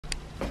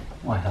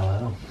Why,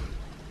 hello.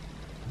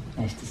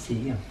 Nice to see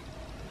you.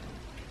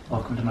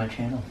 Welcome to my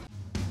channel.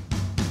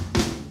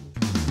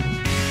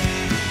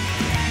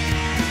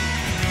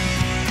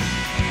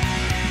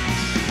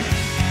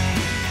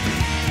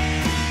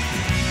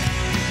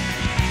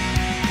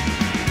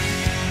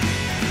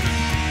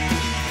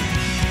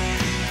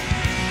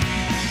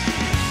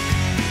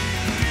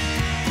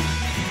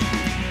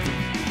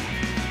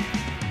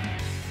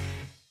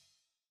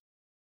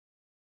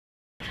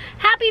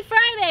 Happy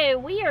Friday!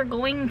 We are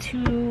going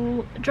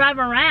to drive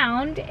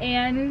around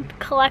and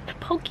collect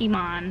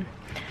Pokemon.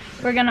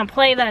 We're gonna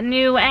play the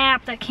new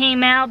app that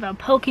came out, the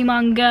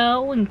Pokemon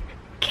Go, and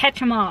catch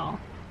them all.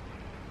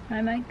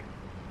 Right, Mike?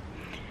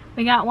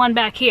 We got one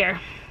back here.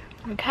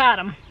 We caught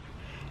him.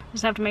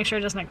 Just have to make sure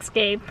it doesn't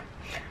escape.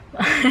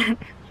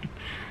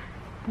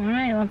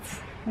 Alright,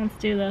 let's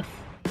do this.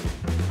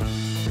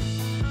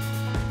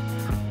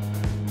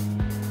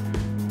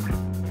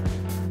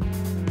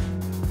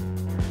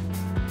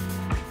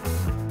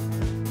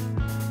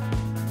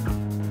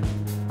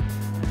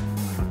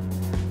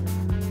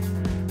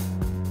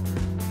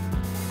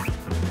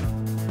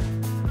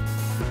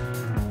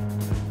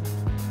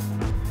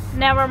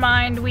 Never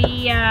mind,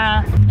 we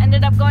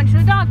ended up going to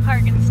the dog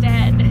park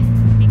instead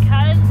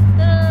because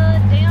the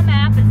damn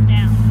app is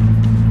down.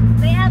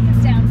 The app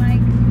is down, Mike.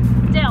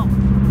 Still.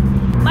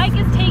 Mike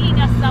is taking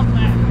us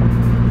somewhere.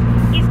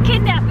 He's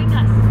kidnapping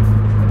us.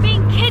 We're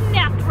being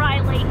kidnapped,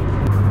 Riley.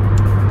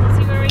 We'll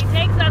see where he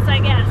takes us, I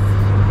guess.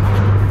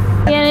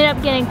 We ended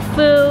up getting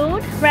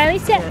food. Riley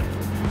said,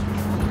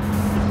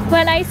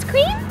 "Want ice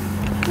cream?"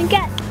 We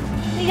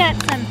got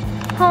some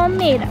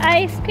homemade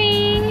ice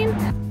cream.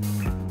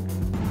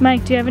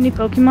 Mike, do you have any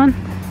Pokemon?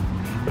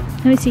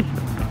 Let me see.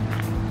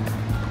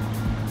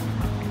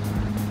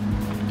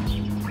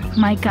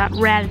 Mike got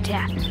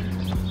Rattata.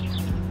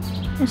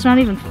 It's not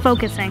even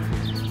focusing.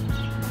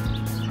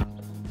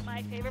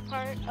 My favorite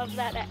part of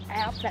that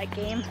app, that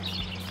game,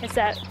 is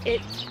that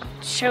it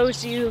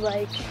shows you,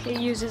 like, it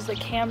uses the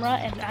camera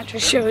and actually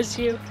shows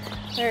you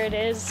where it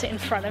is in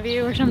front of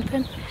you or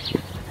something.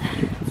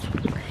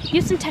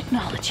 Using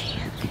technology,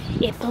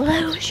 it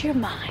blows your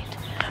mind.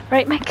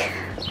 Right, Mike?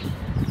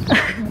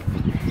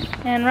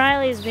 And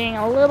Riley's being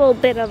a little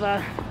bit of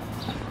a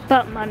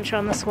butt munch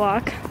on this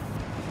walk.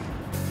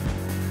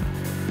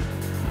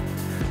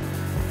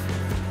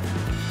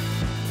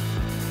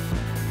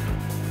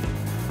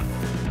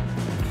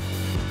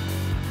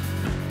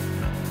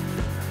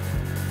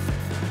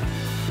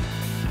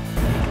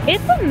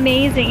 It's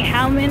amazing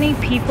how many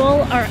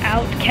people are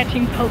out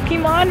catching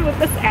Pokemon with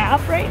this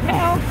app right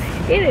now.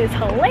 It is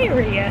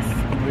hilarious.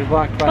 We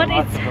walked by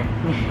lots of them.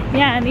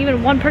 Yeah, and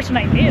even one person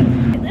I knew.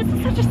 This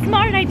is such a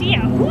smart idea.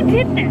 Who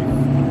did this?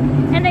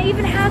 And they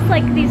even have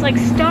like these like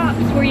stops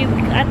where you,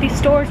 at these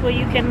stores where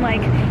you can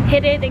like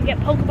hit it and get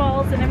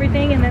Pokeballs and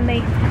everything, and then they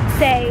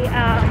say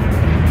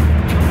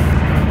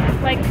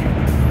like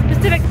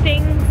specific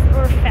things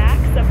or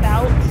facts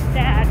about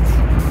that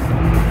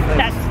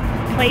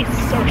place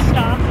or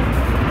stop,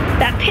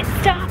 that pit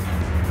stop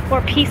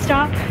or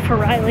P-stop for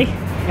Riley.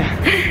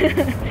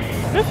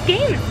 This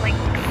game is like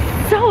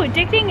so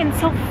addicting and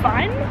so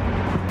fun.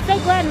 So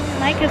glad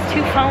Mike has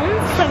two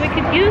phones so we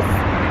could use,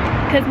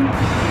 because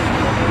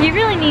you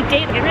really need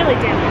data, you really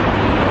do.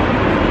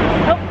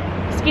 Oh,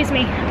 excuse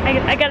me,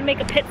 I gotta make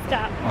a pit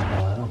stop. Oh,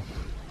 hello.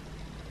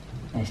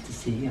 Nice to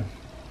see you.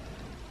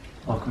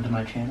 Welcome to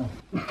my channel.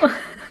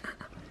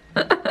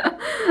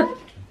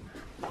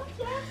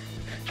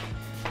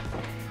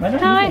 Why don't you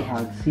get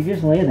hugs? You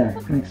just lay there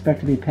and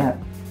expect to be pet.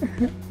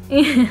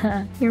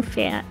 Yeah, you're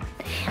fat.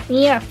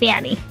 You're a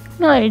fatty.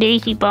 You're a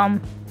lazy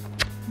bum.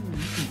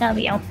 Love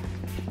you.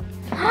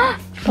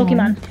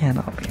 Pokemon. Yeah,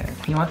 that'll be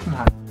it. You want some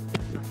hugs?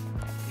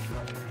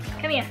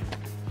 Come here.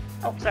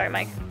 Oh, sorry,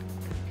 Mike.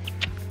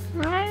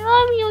 I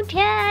love you,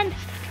 Ted.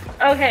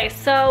 Okay,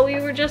 so we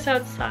were just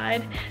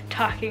outside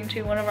talking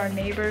to one of our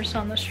neighbors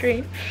on the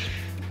street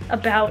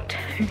about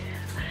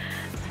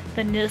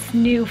this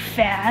new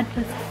fad,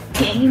 this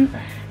game.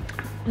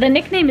 The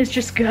nickname is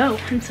just Go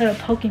instead of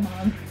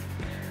Pokemon.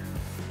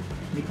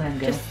 You playing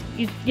Go?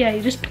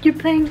 You're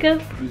playing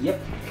Go? Yep.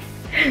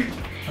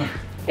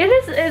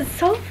 It's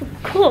so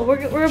cool.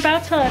 We're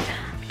about to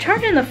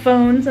charge in the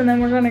phones, and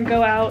then we're gonna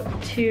go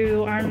out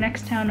to our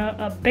next town,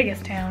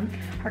 biggest town,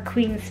 our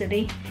Queen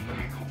City,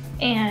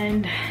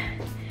 and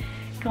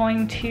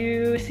going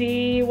to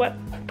see what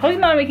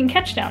Pokemon we can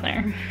catch down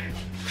there.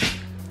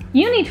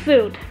 You need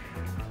food.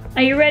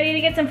 Are you ready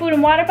to get some food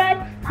and water, bud?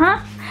 Huh?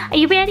 Are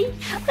you ready?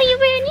 Are you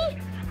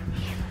ready?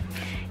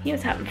 He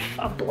was having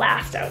a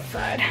blast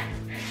outside,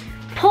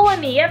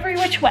 pulling me every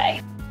which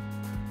way.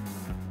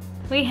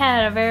 We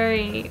had a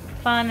very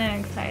fun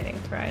and exciting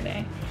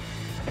Friday.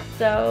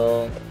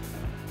 So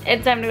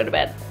it's time to go to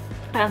bed,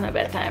 past my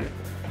bedtime.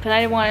 But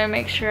I wanted to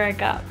make sure I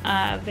got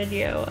a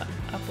video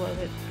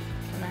uploaded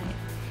tonight.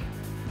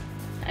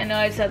 I know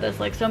I've said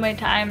this like so many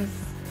times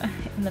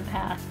in the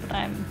past, but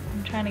I'm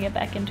trying to get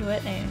back into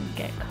it and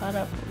get caught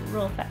up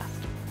real fast.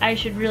 I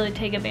should really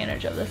take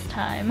advantage of this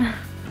time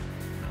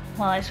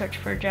while I search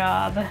for a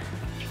job,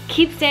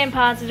 keep staying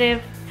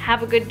positive,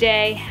 have a good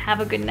day, have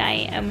a good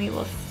night, and we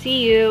will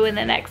see you in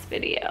the next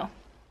video.